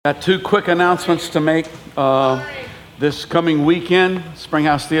Got two quick announcements to make. This coming weekend,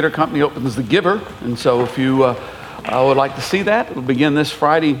 Springhouse Theater Company opens The Giver, and so if you would like to see that, it'll begin this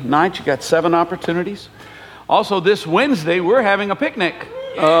Friday night. You got 7 opportunities. Also, this Wednesday, we're having a picnic,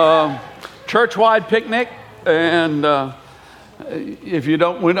 church-wide picnic, and if you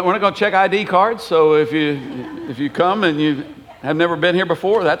don't, we're not going to check ID cards. So if you come and you have never been here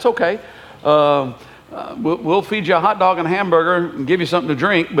before, that's okay. We'll feed you a hot dog and a hamburger and give you something to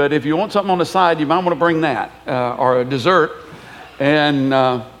drink, but if you want something on the side, you might want to bring that, or a dessert. And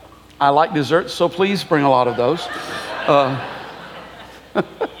I like desserts, so please bring a lot of those.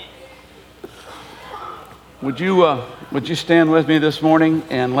 Would you stand with me this morning,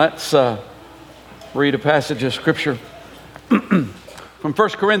 and let's read a passage of Scripture from 1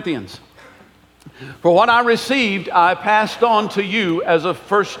 Corinthians. For what I received, I passed on to you as of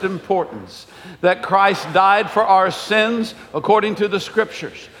first importance, that Christ died for our sins according to the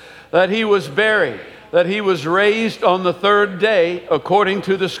Scriptures, that he was buried, that he was raised on the 3rd day according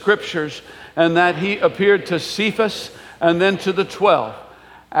to the Scriptures, and that he appeared to Cephas and then to the 12.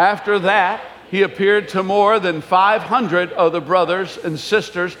 After that, he appeared to more than 500 of the brothers and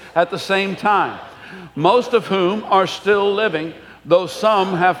sisters at the same time, most of whom are still living, though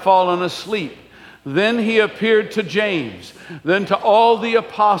some have fallen asleep. Then he appeared to James, then to all the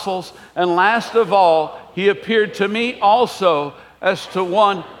apostles, and last of all, he appeared to me also as to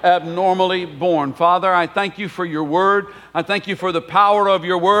one abnormally born. Father, I thank you for your word. I thank you for the power of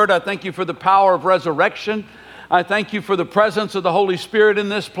your word. I thank you for the power of resurrection. I thank you for the presence of the Holy Spirit in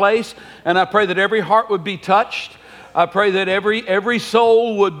this place, and I pray that every heart would be touched. I pray that every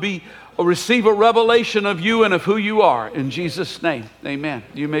soul would receive a revelation of you and of who you are. In Jesus' name, amen.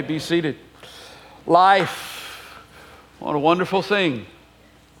 You may be seated. Life, what a wonderful thing.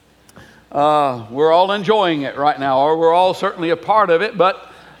 We're all enjoying it right now, or we're all certainly a part of it, but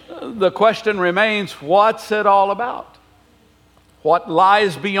the question remains, what's it all about? What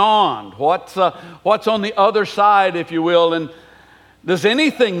lies beyond? What's on the other side, if you will, and does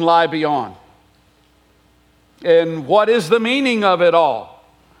anything lie beyond? And what is the meaning of it all,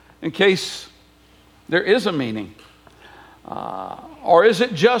 in case there is a meaning? Or is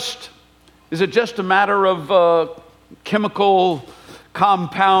it just a matter of chemical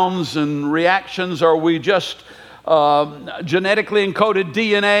compounds and reactions? Are we just genetically encoded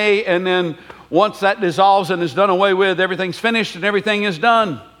DNA, and then once that dissolves and is done away with, everything's finished and everything is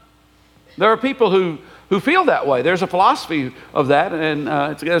done? There are people who feel that way. There's a philosophy of that, and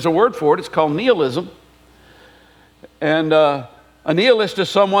there's a word for it. It's called nihilism. And a nihilist is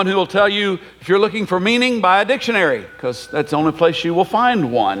someone who will tell you, if you're looking for meaning, buy a dictionary, because that's the only place you will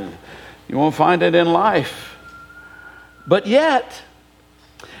find one. You won't find it in life. But yet,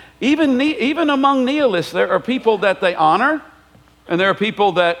 even among nihilists, there are people that they honor, and there are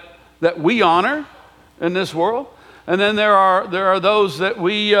people that we honor in this world. And then there are those that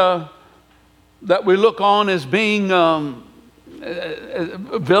we look on as being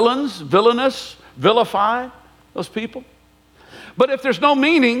villainous, vilify those people. But if there's no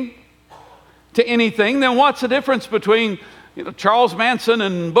meaning to anything, then what's the difference between Charles Manson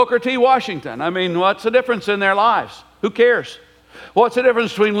and Booker T. Washington? I mean, what's the difference in their lives? Who cares? What's the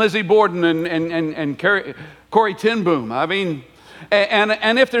difference between Lizzie Borden and Corrie ten Boom? I mean,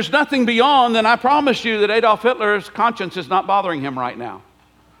 and if there's nothing beyond, then I promise you that Adolf Hitler's conscience is not bothering him right now.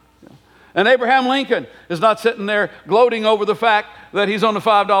 And Abraham Lincoln is not sitting there gloating over the fact that he's on the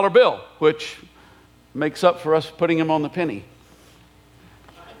 $5 bill, which makes up for us putting him on the penny.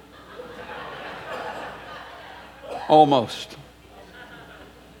 Almost.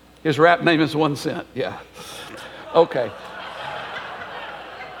 His rap name is 1 cent. Yeah. Okay.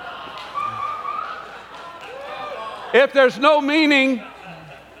 If there's no meaning,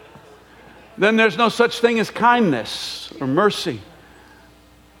 then there's no such thing as kindness or mercy,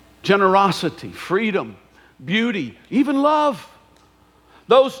 generosity, freedom, beauty, even love.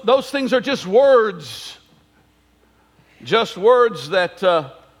 Those things are just words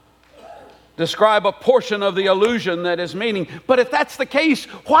that describe a portion of the illusion that is meaning. But if that's the case,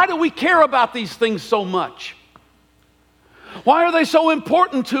 why do we care about these things so much? Why are they so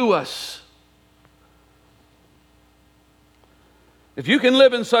important to us? If you can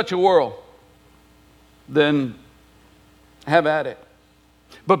live in such a world, then have at it.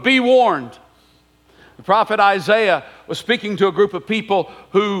 But be warned. The prophet Isaiah was speaking to a group of people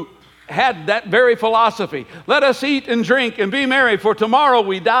who had that very philosophy. Let us eat and drink and be merry, for tomorrow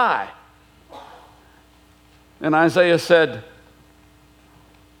we die. And Isaiah said,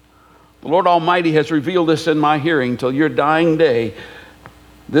 the Lord Almighty has revealed this in my hearing. Till your dying day,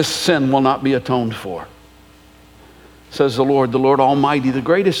 this sin will not be atoned for. says the Lord Almighty. The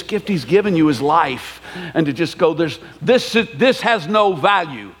greatest gift He's given you is life. And to just go, this has no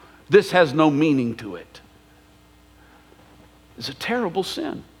value. This has no meaning to it. It's a terrible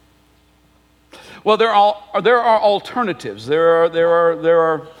sin. Well, there are alternatives. I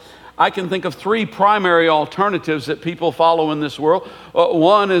can think of three primary alternatives that people follow in this world.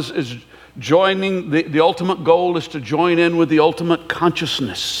 One is joining, the ultimate goal is to join in with the ultimate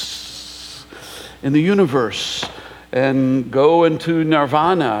consciousness in the universe and go into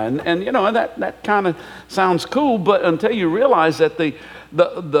nirvana. And you know, that kind of sounds cool, but until you realize that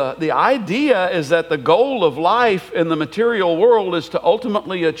the idea is that the goal of life in the material world is to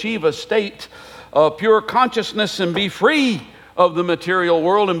ultimately achieve a state of pure consciousness and be free of the material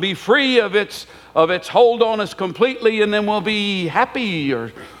world and be free of its hold on us completely, and then we'll be happy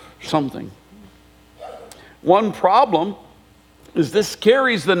or something. One problem is this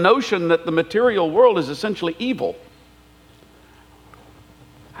carries the notion that the material world is essentially evil.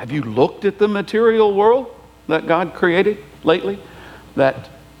 Have you looked at the material world that God created lately that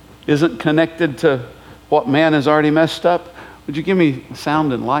isn't connected to what man has already messed up? Would you give me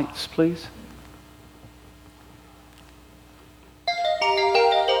sound and lights, please?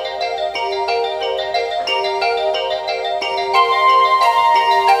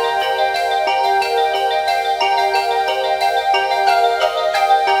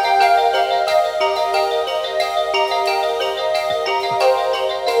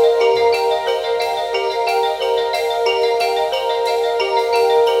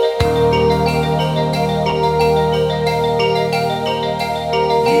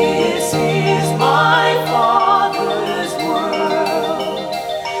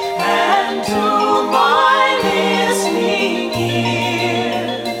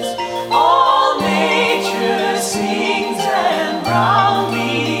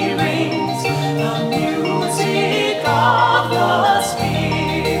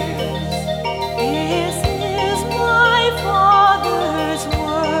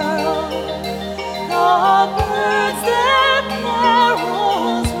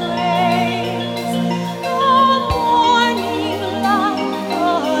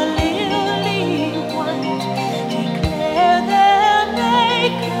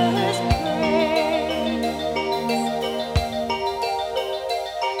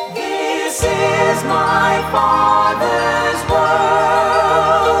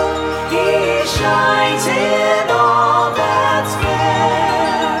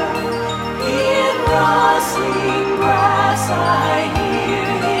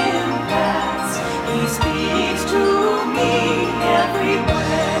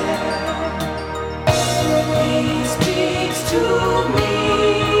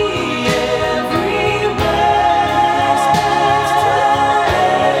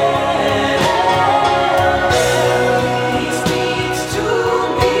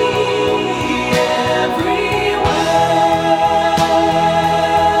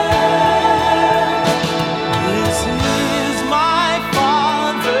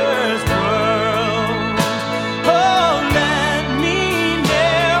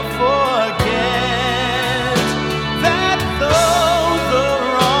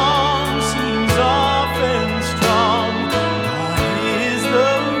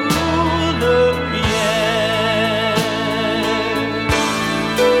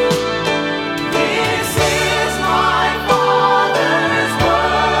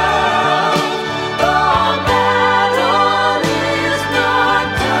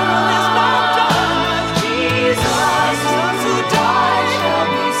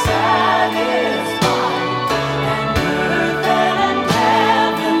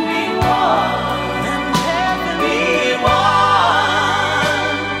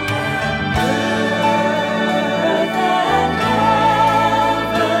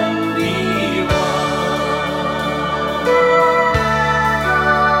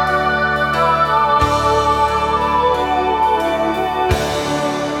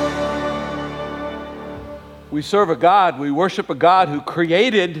 We serve a God, we worship a God who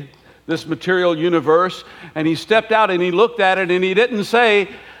created this material universe, and He stepped out and He looked at it and He didn't say,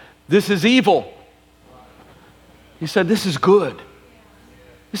 this is evil. He said, this is good.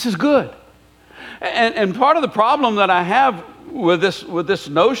 This is good. And part of the problem that I have with this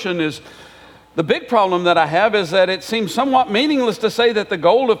notion is, the big problem that I have is that it seems somewhat meaningless to say that the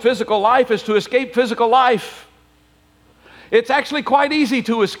goal of physical life is to escape physical life. It's actually quite easy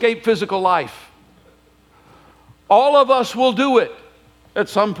to escape physical life. All of us will do it at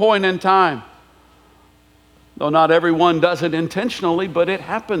some point in time. Though not everyone does it intentionally, but it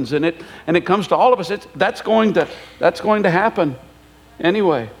happens, and it comes to all of us. That's going to happen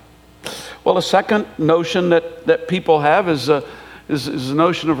anyway. Well, a second notion that people have is the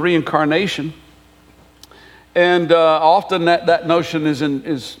notion of reincarnation. And often that notion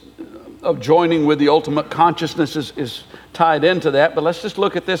is of joining with the ultimate consciousness is tied into that. But let's just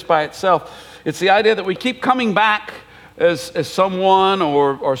look at this by itself. It's the idea that we keep coming back as someone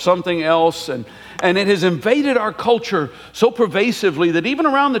or something else, and it has invaded our culture so pervasively that even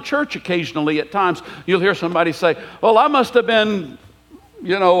around the church occasionally at times you'll hear somebody say, well, I must have been,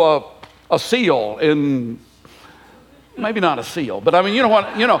 a seal in, maybe not a seal, but I mean,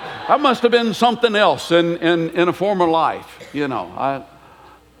 I must have been something else in a former life, and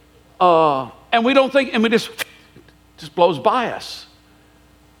we don't think, and we just blows by us.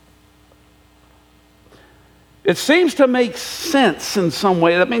 It seems to make sense in some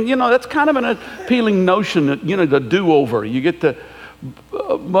way. I mean, that's kind of an appealing notion, the do-over. You get to,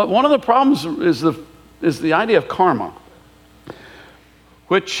 but one of the problems is the idea of karma,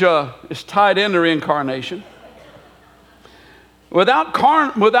 which is tied into reincarnation. Without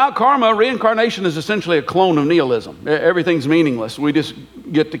karma, reincarnation is essentially a clone of nihilism. Everything's meaningless. We just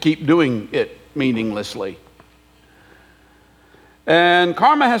get to keep doing it meaninglessly. And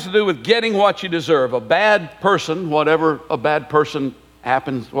karma has to do with getting what you deserve. A bad person, whatever a bad person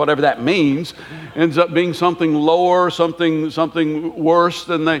happens, whatever that means, ends up being something lower, something worse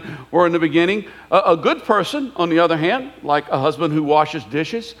than they were in the beginning. A good person, on the other hand, like a husband who washes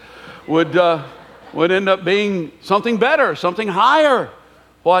dishes, would end up being something better, something higher,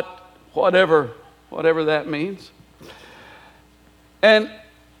 whatever that means. And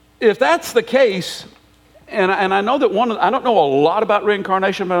if that's the case, and I know that I don't know a lot about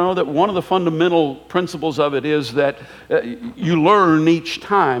reincarnation, but I know that one of the fundamental principles of it is that you learn each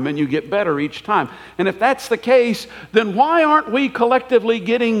time and you get better each time. And if that's the case, then why aren't we collectively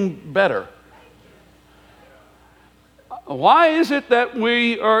getting better? Why is it that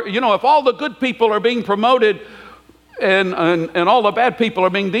we are, if all the good people are being promoted and all the bad people are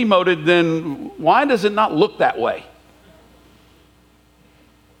being demoted, then why does it not look that way?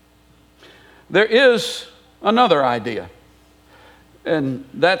 There is another idea, and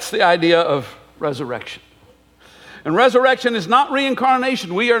that's the idea of resurrection. And resurrection is not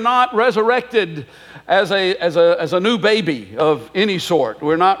reincarnation. We are not resurrected as a new baby of any sort.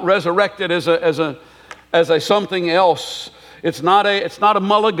 We're not resurrected as a something else. It's not a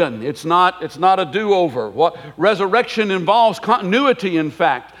mulligan. It's not a do-over. What resurrection involves continuity. In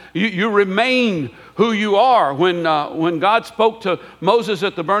fact, you remain who you are. When God spoke to Moses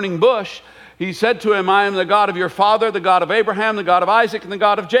at the burning bush, He said to him, I am the God of your father, the God of Abraham, the God of Isaac, and the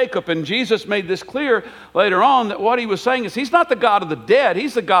God of Jacob. And Jesus made this clear later on that what he was saying is he's not the God of the dead,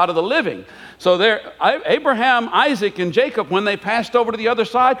 he's the God of the living. So Abraham, Isaac, and Jacob, when they passed over to the other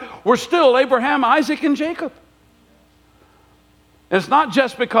side, were still Abraham, Isaac, and Jacob. And it's not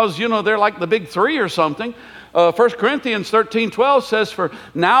just because, they're like the big three or something. 1 Corinthians 13:12 says, for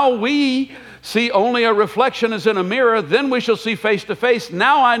now we see only a reflection as in a mirror, then we shall see face to face.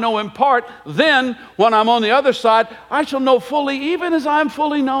 Now I know in part, then when I'm on the other side, I shall know fully, even as I'm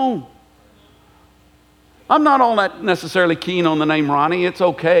fully known. I'm not all that necessarily keen on the name Ronnie. It's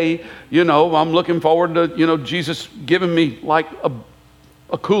okay. I'm looking forward to, Jesus giving me like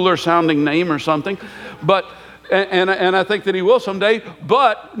a cooler sounding name or something. But And I think that he will someday.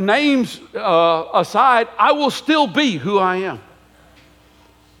 But names aside, I will still be who I am.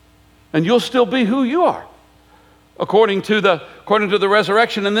 And you'll still be who you are, according to the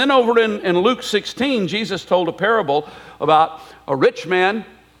resurrection. And then over in Luke 16, Jesus told a parable about a rich man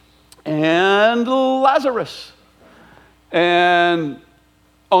and Lazarus. And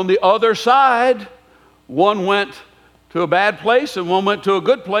on the other side, one went to a bad place and one went to a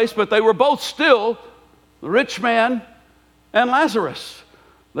good place, but they were both still the rich man and Lazarus.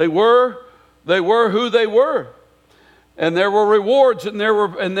 They were who they were. And there were rewards and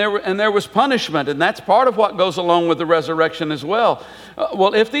there was punishment. And that's part of what goes along with the resurrection as well.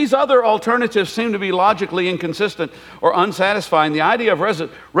 Well, if these other alternatives seem to be logically inconsistent or unsatisfying, the idea of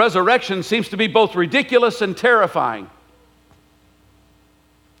resurrection seems to be both ridiculous and terrifying.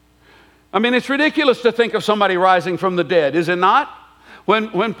 I mean, it's ridiculous to think of somebody rising from the dead, is it not?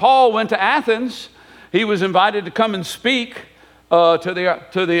 When Paul went to Athens, he was invited to come and speak to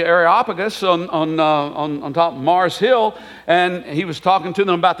the Areopagus on top of Mars Hill, and he was talking to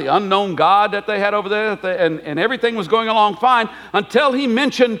them about the unknown God that they had over there, and everything was going along fine until he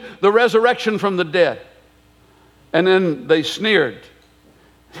mentioned the resurrection from the dead. And then they sneered.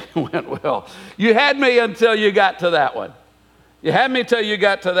 He went, well, you had me until you got to that one. You had me till you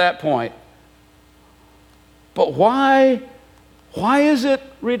got to that point. But why is it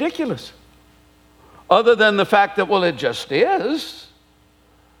ridiculous? Other than the fact that, well, it just is.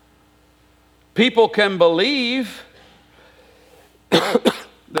 People can believe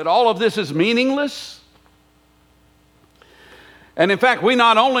that all of this is meaningless. And in fact, we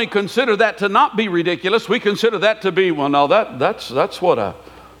not only consider that to not be ridiculous, we consider that to be, well, no, that's what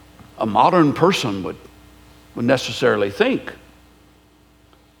a modern person would necessarily think.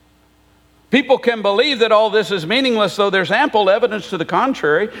 People can believe that all this is meaningless, though there's ample evidence to the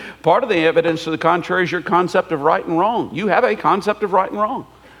contrary. Part of the evidence to the contrary is your concept of right and wrong. You have a concept of right and wrong.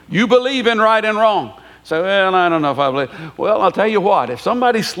 You believe in right and wrong. So, well, I don't know if I believe. Well, I'll tell you what, if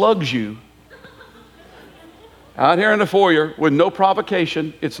somebody slugs you out here in the foyer with no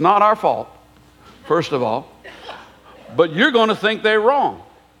provocation, it's not our fault, first of all. But you're going to think they're wrong.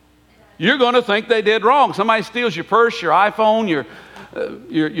 You're going to think they did wrong. Somebody steals your purse, your iPhone,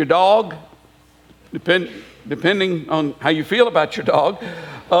 your dog, depending on how you feel about your dog.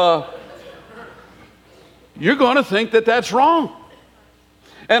 You're going to think that that's wrong.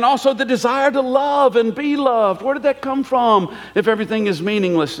 And also the desire to love and be loved. Where did that come from if everything is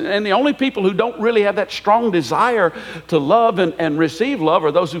meaningless? And the only people who don't really have that strong desire to love and receive love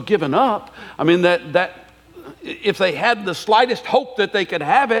are those who've given up. I mean, that if they had the slightest hope that they could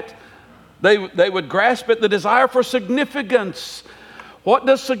have it, they would grasp it. The desire for significance. What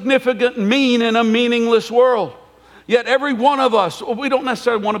does significant mean in a meaningless world? Yet every one of us, we don't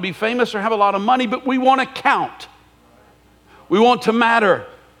necessarily want to be famous or have a lot of money, but we want to count. We want to matter.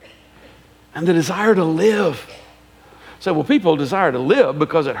 And the desire to live. So, well, people desire to live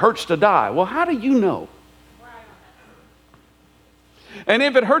because it hurts to die. Well, how do you know? And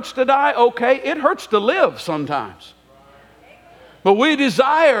if it hurts to die, okay, it hurts to live sometimes. But we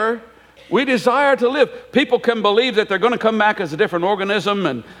desire to live. People can believe that they're going to come back as a different organism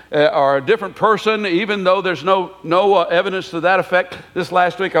and or a different person, even though there's no evidence to that effect. This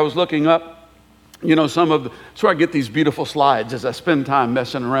last week I was looking up, that's where I get these beautiful slides as I spend time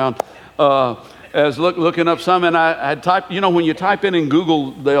messing around. As looking up some, and I had typed, when you type in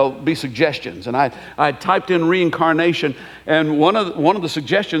Google, there'll be suggestions. And I typed in reincarnation, and one of the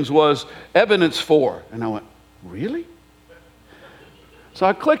suggestions was evidence for. And I went, really? So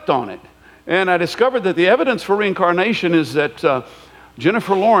I clicked on it. And I discovered that the evidence for reincarnation is that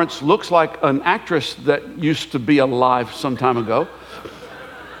Jennifer Lawrence looks like an actress that used to be alive some time ago.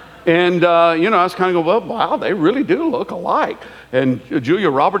 And, I was kind of going, well, wow, they really do look alike. And Julia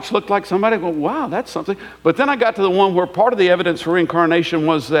Roberts looked like somebody. Well, wow, that's something. But then I got to the one where part of the evidence for reincarnation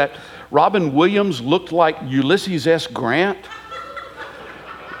was that Robin Williams looked like Ulysses S. Grant.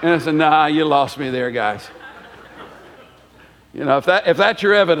 And I said, nah, you lost me there, guys. If that's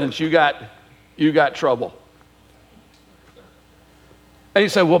your evidence, you got trouble. And you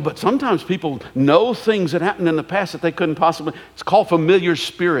say, well, but sometimes people know things that happened in the past that they couldn't possibly. It's called familiar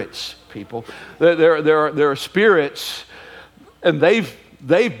spirits, people. There are spirits, and they've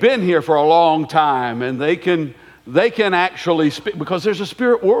been here for a long time, and they can actually speak because there's a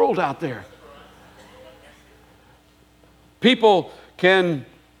spirit world out there. People can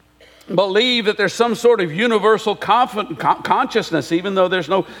believe that there's some sort of universal consciousness, even though there's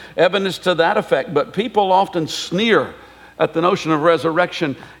no evidence to that effect. But people often sneer at the notion of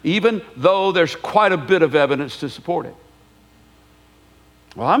resurrection, even though there's quite a bit of evidence to support it.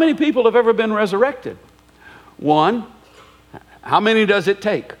 Well, how many people have ever been resurrected? One. How many does it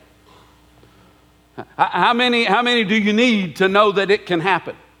take? How many do you need to know that it can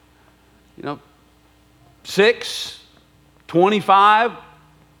happen? 6, 25,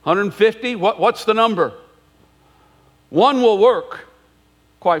 150? What's the number? One will work,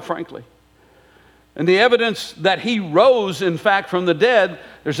 quite frankly. And the evidence that he rose, in fact, from the dead,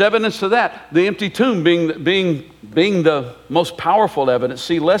 there's evidence to that. The empty tomb being the most powerful evidence.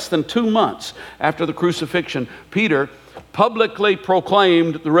 See, less than 2 months after the crucifixion, Peter publicly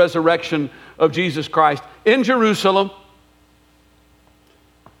proclaimed the resurrection of Jesus Christ in Jerusalem.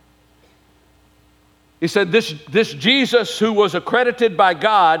 He said, this Jesus who was accredited by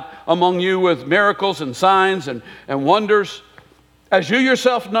God among you with miracles and signs and wonders, as you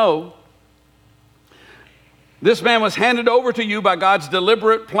yourself know, this man was handed over to you by God's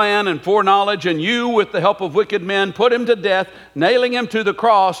deliberate plan and foreknowledge, and you, with the help of wicked men, put him to death, nailing him to the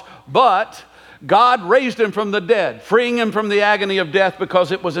cross, but God raised him from the dead, freeing him from the agony of death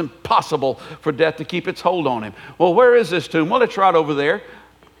because it was impossible for death to keep its hold on him. Well, where is this tomb? Well, it's right over there.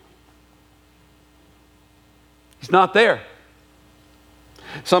 He's not there.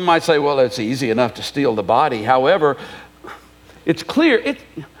 Some might say, well, it's easy enough to steal the body. However, it's clear.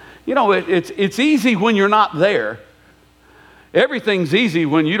 It's easy when you're not there. Everything's easy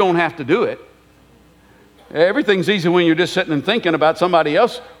when you don't have to do it. Everything's easy when you're just sitting and thinking about somebody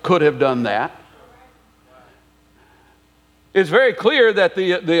else could have done that. It's very clear that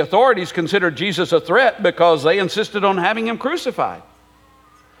the authorities considered Jesus a threat because they insisted on having him crucified.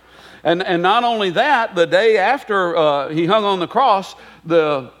 And not only that, the day after he hung on the cross,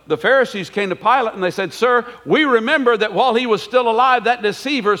 the Pharisees came to Pilate and they said, "Sir, we remember that while he was still alive, that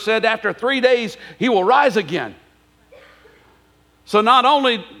deceiver said after 3 days he will rise again." So not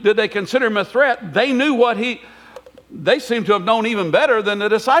only did they consider him a threat, they knew they seemed to have known even better than the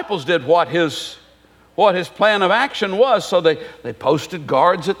disciples did what his plan of action was. So they posted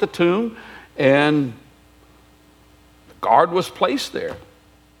guards at the tomb, and the guard was placed there.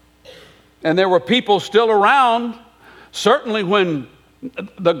 And there were people still around, certainly when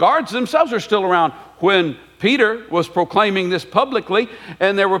the guards themselves are still around when Peter was proclaiming this publicly,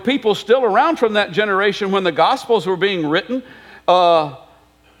 and there were people still around from that generation when the Gospels were being written,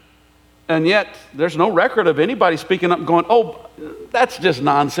 and yet there's no record of anybody speaking up and going, "Oh, that's just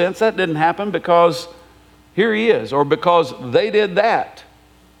nonsense. That didn't happen because here he is," or because they did that.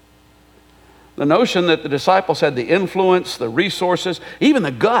 The notion that the disciples had the influence, the resources, even the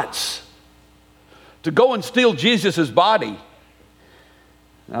guts to go and steal Jesus' body,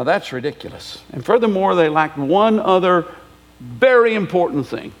 now that's ridiculous. And furthermore, they lacked one other very important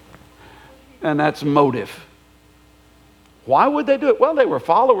thing, and that's motive. Why would they do it? Well, they were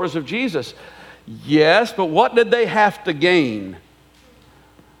followers of Jesus. Yes, but what did they have to gain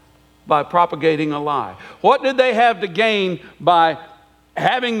by propagating a lie? What did they have to gain by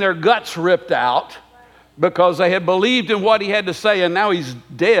having their guts ripped out because they had believed in what he had to say and now he's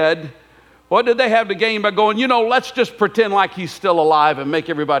dead? What did they have to gain by going, let's just pretend like he's still alive and make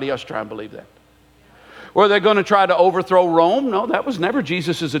everybody else try and believe that? Were they going to try to overthrow Rome? No, that was never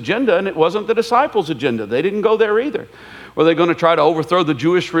Jesus' agenda, and it wasn't the disciples' agenda. They didn't go there either. Were they going to try to overthrow the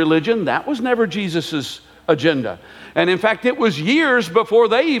Jewish religion? That was never Jesus' agenda. And in fact, it was years before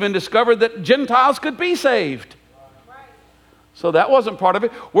they even discovered that Gentiles could be saved. So that wasn't part of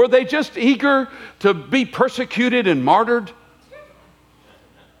it. Were they just eager to be persecuted and martyred?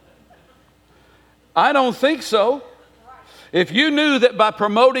 I don't think so. If you knew that by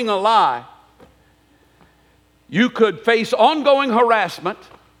promoting a lie, you could face ongoing harassment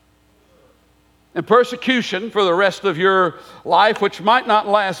and persecution for the rest of your life, which might not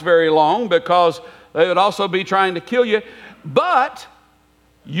last very long because they would also be trying to kill you, but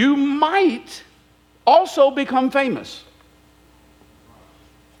you might also become famous.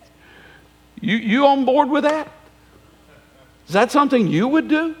 You on board with that? Is that something you would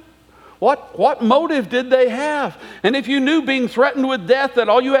do? What motive did they have? And if you knew being threatened with death that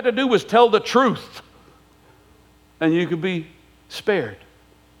all you had to do was tell the truth and you could be spared.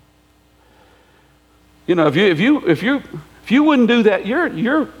 If you wouldn't do that,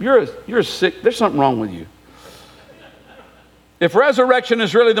 you're sick. There's something wrong with you. If resurrection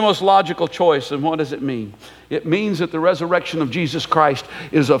is really the most logical choice, then what does it mean? It means that the resurrection of Jesus Christ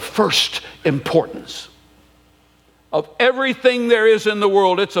is of first importance. Of everything there is in the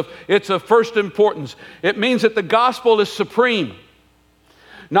world, it's of first importance. It means that the gospel is supreme.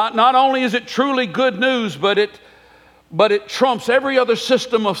 Not only is it truly good news, but it trumps every other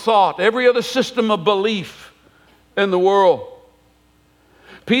system of thought, every other system of belief in the world.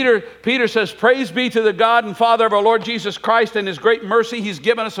 Peter says, "Praise be to the God and Father of our Lord Jesus Christ. In his great mercy, he's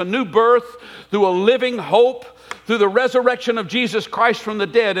given us a new birth through a living hope, through the resurrection of Jesus Christ from the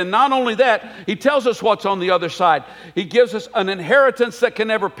dead." And not only that, he tells us what's on the other side. He gives us an inheritance that can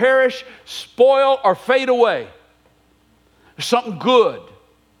never perish, spoil, or fade away. There's something good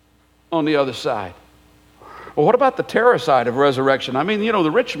on the other side. Well, what about the terror side of resurrection? I mean,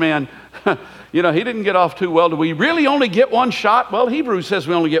 the rich man, he didn't get off too well. Do we really only get one shot? Well, Hebrews says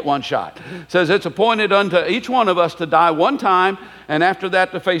we only get one shot. It says it's appointed unto each one of us to die one time, and after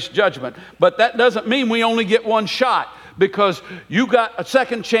that to face judgment. But that doesn't mean we only get one shot, because you got a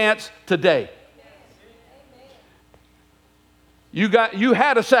second chance today. You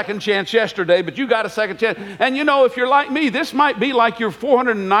had a second chance yesterday, but you got a second chance. And if you're like me, this might be like your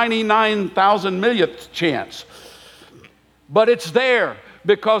 499,000 millionth chance. But it's there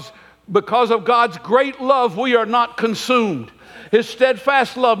because of God's great love, we are not consumed. His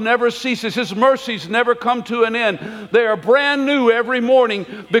steadfast love never ceases. His mercies never come to an end. They are brand new every morning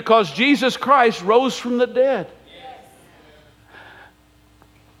because Jesus Christ rose from the dead.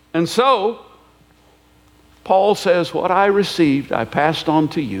 And so, Paul says, what I received, I passed on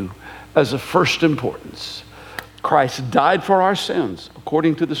to you as of first importance. Christ died for our sins,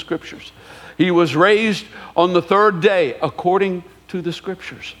 according to the Scriptures. He was raised on the third day, according to the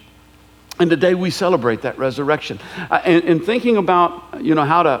Scriptures. And today we celebrate that resurrection. And thinking about,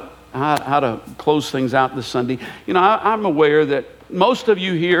 how to close things out this Sunday, I'm aware that most of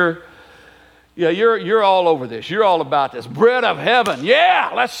you here, Yeah, you're all over this. You're all about this. Bread of heaven.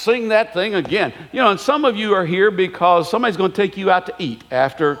 Yeah, let's sing that thing again. You know, and some of you are here because somebody's going to take you out to eat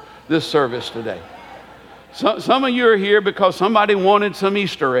after this service today. Some of you are here because somebody wanted some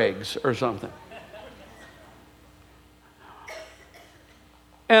Easter eggs or something.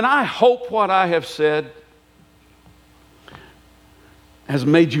 And I hope what I have said has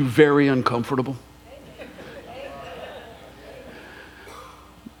made you very uncomfortable.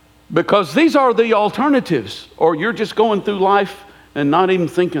 Because these are the alternatives, or you're just going through life and not even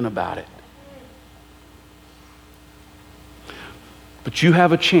thinking about it. But you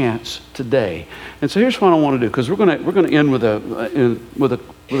have a chance today. And so here's what I want to do, because we're going to end with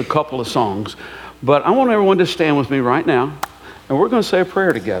a couple of songs. But I want everyone to stand with me right now, and we're going to say a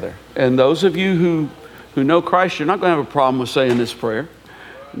prayer together. And those of you who know Christ, you're not going to have a problem with saying this prayer.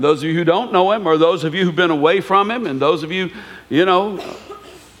 And those of you who don't know Him, or those of you who've been away from Him, and those of you,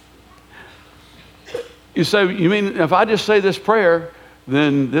 you say, you mean if I just say this prayer,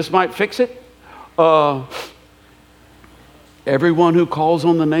 then this might fix it? Everyone who calls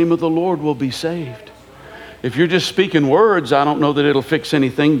on the name of the Lord will be saved. If you're just speaking words, I don't know that it'll fix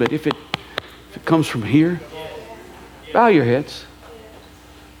anything, but if it comes from here, bow your heads.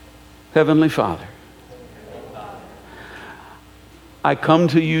 Heavenly Father, I come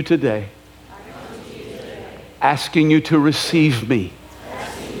to you today, asking you to receive me.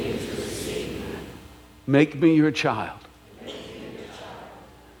 Make me your child.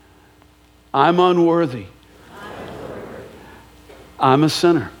 I'm unworthy. I'm a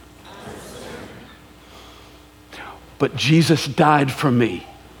sinner. But Jesus died for me.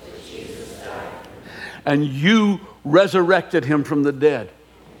 And you resurrected him from the dead.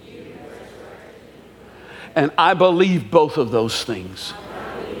 And I believe both of those things.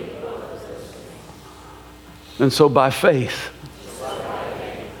 And so by faith,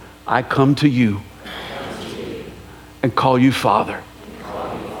 I come to you and call you Father.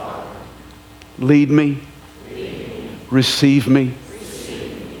 Lead me. Receive me.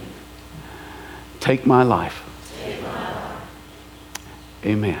 Take my life.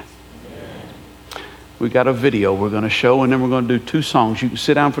 Amen. We got a video we're going to show, and then we're going to do 2 songs. You can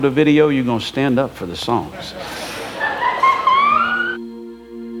sit down for the video. You're going to stand up for the songs.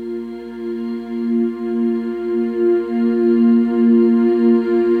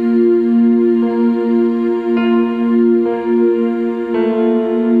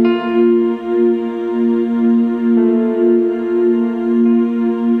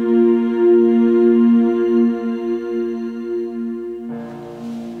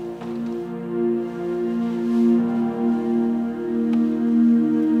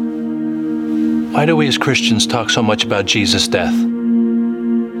 Why do we as Christians talk so much about Jesus' death?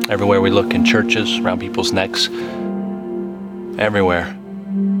 Everywhere we look, in churches, around people's necks, everywhere,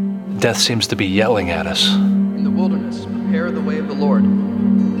 death seems to be yelling at us. In the wilderness, prepare the way of the Lord.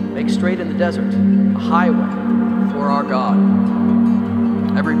 Make straight in the desert a highway for our God.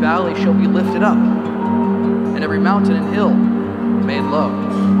 Every valley shall be lifted up, and every mountain and hill made low.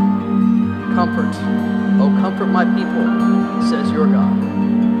 Comfort, oh comfort my people, says your God.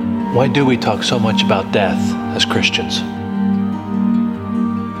 Why do we talk so much about death as Christians?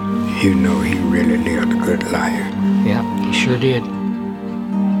 You know, he really lived a good life. Yeah, he sure did.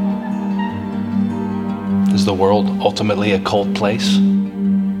 Is the world ultimately a cold place?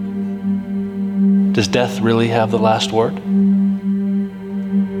 Does death really have the last word?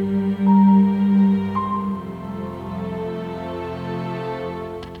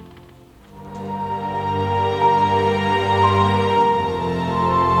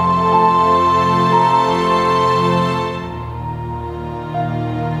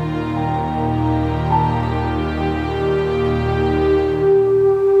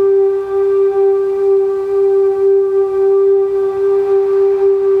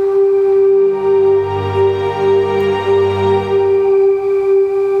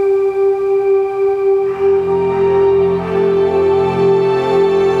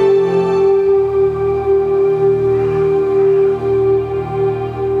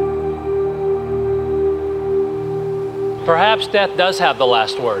 Perhaps death does have the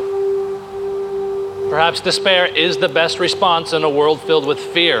last word. Perhaps despair is the best response in a world filled with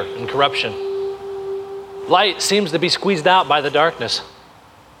fear and corruption. Light seems to be squeezed out by the darkness.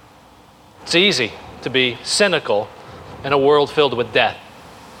 It's easy to be cynical in a world filled with death.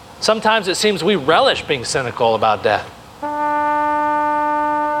 Sometimes it seems we relish being cynical about death.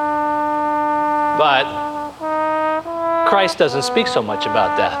 But Christ doesn't speak so much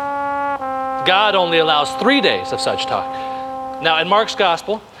about death. God only allows 3 days of such talk. Now, in Mark's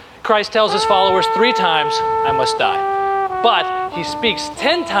gospel, Christ tells his followers 3 times, I must die. But he speaks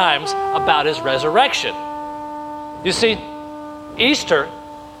 10 times about his resurrection. You see, Easter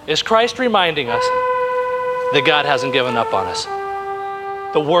is Christ reminding us that God hasn't given up on us.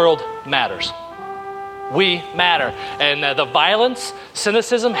 The world matters. We matter. And the violence,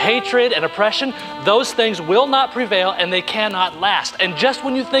 cynicism, hatred, and oppression, those things will not prevail and they cannot last. And just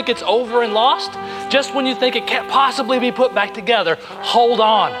when you think it's over and lost, just when you think it can't possibly be put back together, hold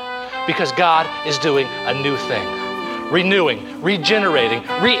on, because God is doing a new thing. Renewing, regenerating,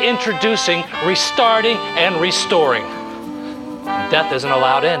 reintroducing, restarting, and restoring. Death isn't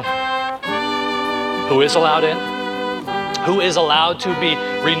allowed in. Who is allowed in? Who is allowed to be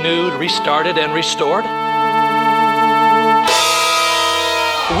renewed, restarted, and restored?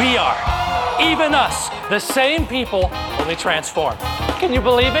 We are, even us, the same people, only transformed. Can you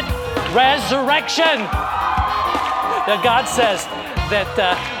believe it? Resurrection! Now God says that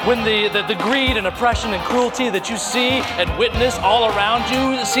when the greed and oppression and cruelty that you see and witness all around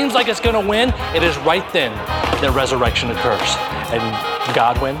you, it seems like it's gonna win, it is right then that resurrection occurs. And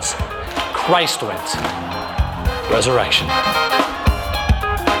God wins, Christ wins. Resurrection.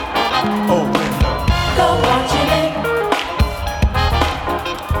 Oh, window. Go watching it.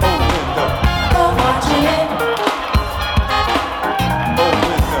 Oh, window. Go watching it. Oh,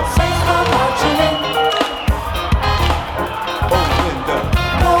 window. Saints go watching it. Oh, window.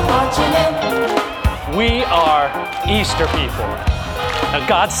 Go watching it. We are Easter people. Now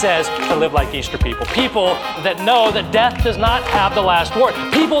God says to live like Easter people. People that know that death does not have the last word.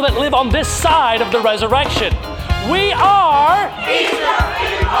 People that live on this side of the resurrection. We are Easter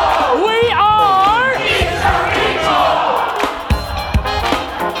people. We are Easter people.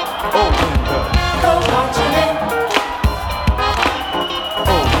 Oh, window. Go watching it.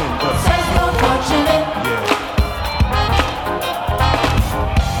 Oh, window. Saints go watching it. Yeah.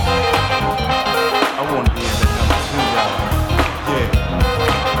 I want to be in that number 2, y'all. Yeah.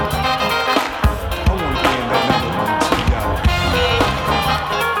 I want to be in that number 1 too, y'all. Yeah.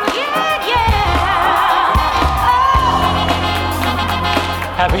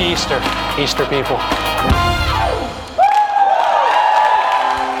 Happy Easter, Easter people.